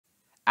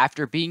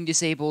After being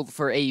disabled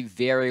for a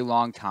very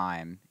long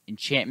time,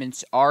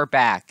 enchantments are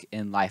back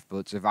in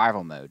Lifeboat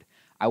survival mode.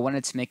 I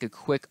wanted to make a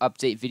quick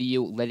update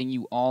video letting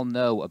you all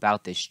know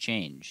about this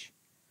change.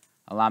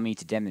 Allow me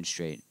to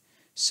demonstrate.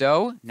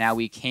 So, now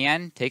we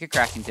can take a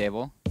crafting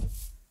table,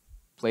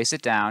 place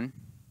it down,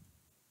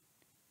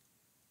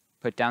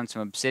 put down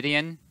some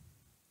obsidian,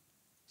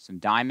 some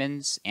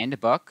diamonds, and a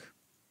book,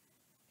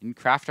 and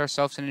craft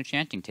ourselves an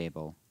enchanting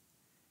table.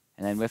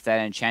 And then with that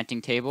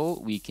enchanting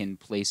table, we can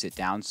place it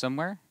down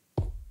somewhere,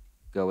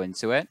 go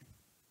into it,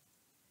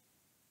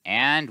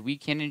 and we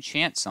can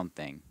enchant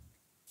something.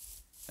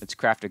 Let's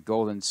craft a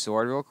golden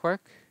sword real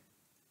quick.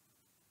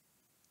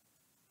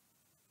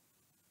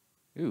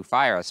 Ooh,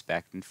 fire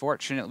aspect.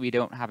 Unfortunately, we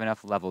don't have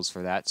enough levels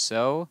for that,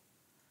 so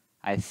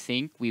I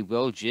think we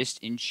will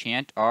just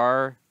enchant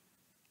our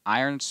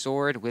iron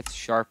sword with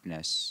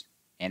sharpness.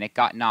 And it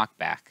got knocked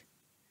back.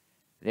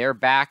 They're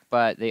back,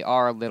 but they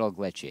are a little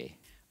glitchy.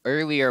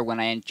 Earlier,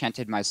 when I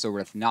enchanted my sword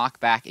with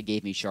knockback, it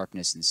gave me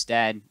sharpness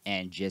instead,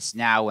 and just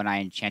now, when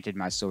I enchanted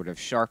my sword of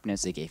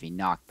sharpness, it gave me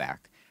knockback.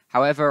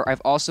 However,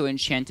 I've also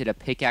enchanted a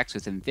pickaxe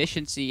with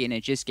efficiency, and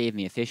it just gave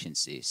me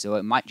efficiency, so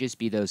it might just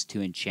be those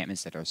two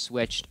enchantments that are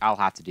switched. I'll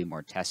have to do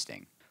more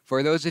testing.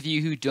 For those of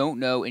you who don't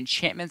know,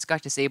 enchantments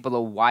got disabled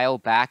a while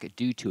back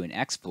due to an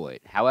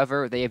exploit.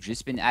 However, they have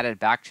just been added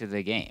back to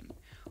the game.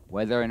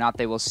 Whether or not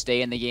they will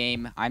stay in the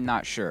game, I'm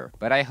not sure,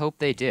 but I hope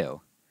they do.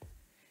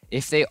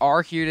 If they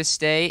are here to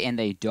stay and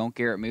they don't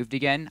get removed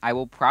again, I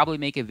will probably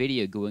make a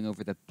video going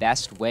over the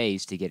best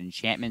ways to get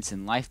enchantments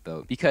in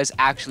Lifeboat, because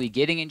actually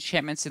getting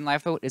enchantments in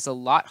Lifeboat is a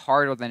lot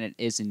harder than it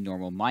is in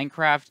normal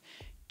Minecraft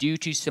due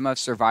to some of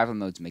survival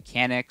mode's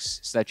mechanics,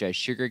 such as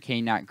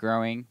sugarcane not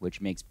growing,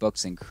 which makes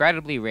books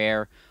incredibly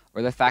rare,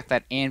 or the fact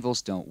that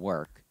anvils don't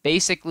work.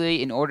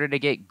 Basically, in order to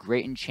get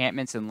great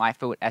enchantments in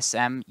Lifeboat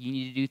SM, you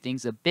need to do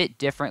things a bit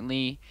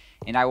differently,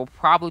 and I will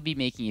probably be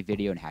making a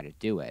video on how to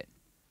do it.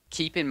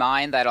 Keep in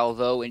mind that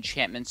although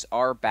enchantments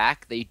are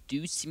back, they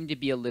do seem to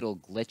be a little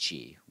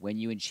glitchy. When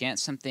you enchant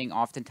something,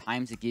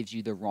 oftentimes it gives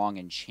you the wrong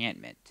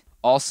enchantment.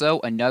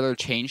 Also, another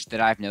change that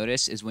I've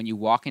noticed is when you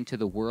walk into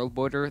the world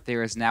border,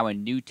 there is now a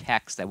new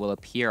text that will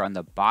appear on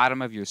the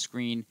bottom of your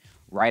screen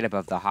right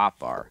above the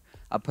hotbar.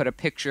 I'll put a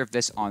picture of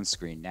this on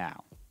screen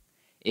now.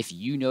 If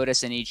you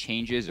notice any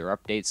changes or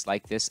updates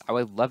like this, I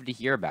would love to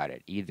hear about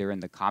it, either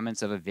in the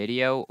comments of a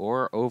video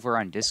or over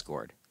on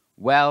Discord.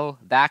 Well,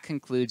 that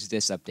concludes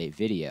this update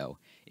video.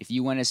 If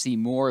you want to see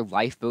more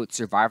Lifeboat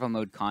survival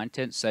mode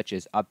content such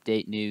as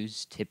update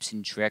news, tips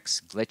and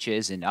tricks,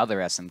 glitches, and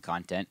other SM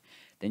content,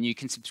 then you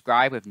can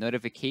subscribe with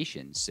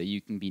notifications so you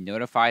can be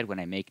notified when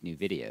I make new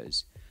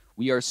videos.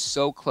 We are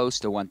so close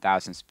to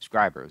 1,000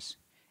 subscribers.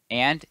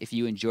 And if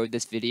you enjoyed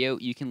this video,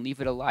 you can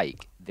leave it a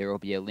like. There will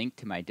be a link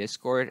to my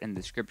Discord in the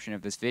description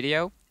of this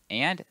video,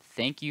 and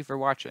thank you for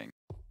watching.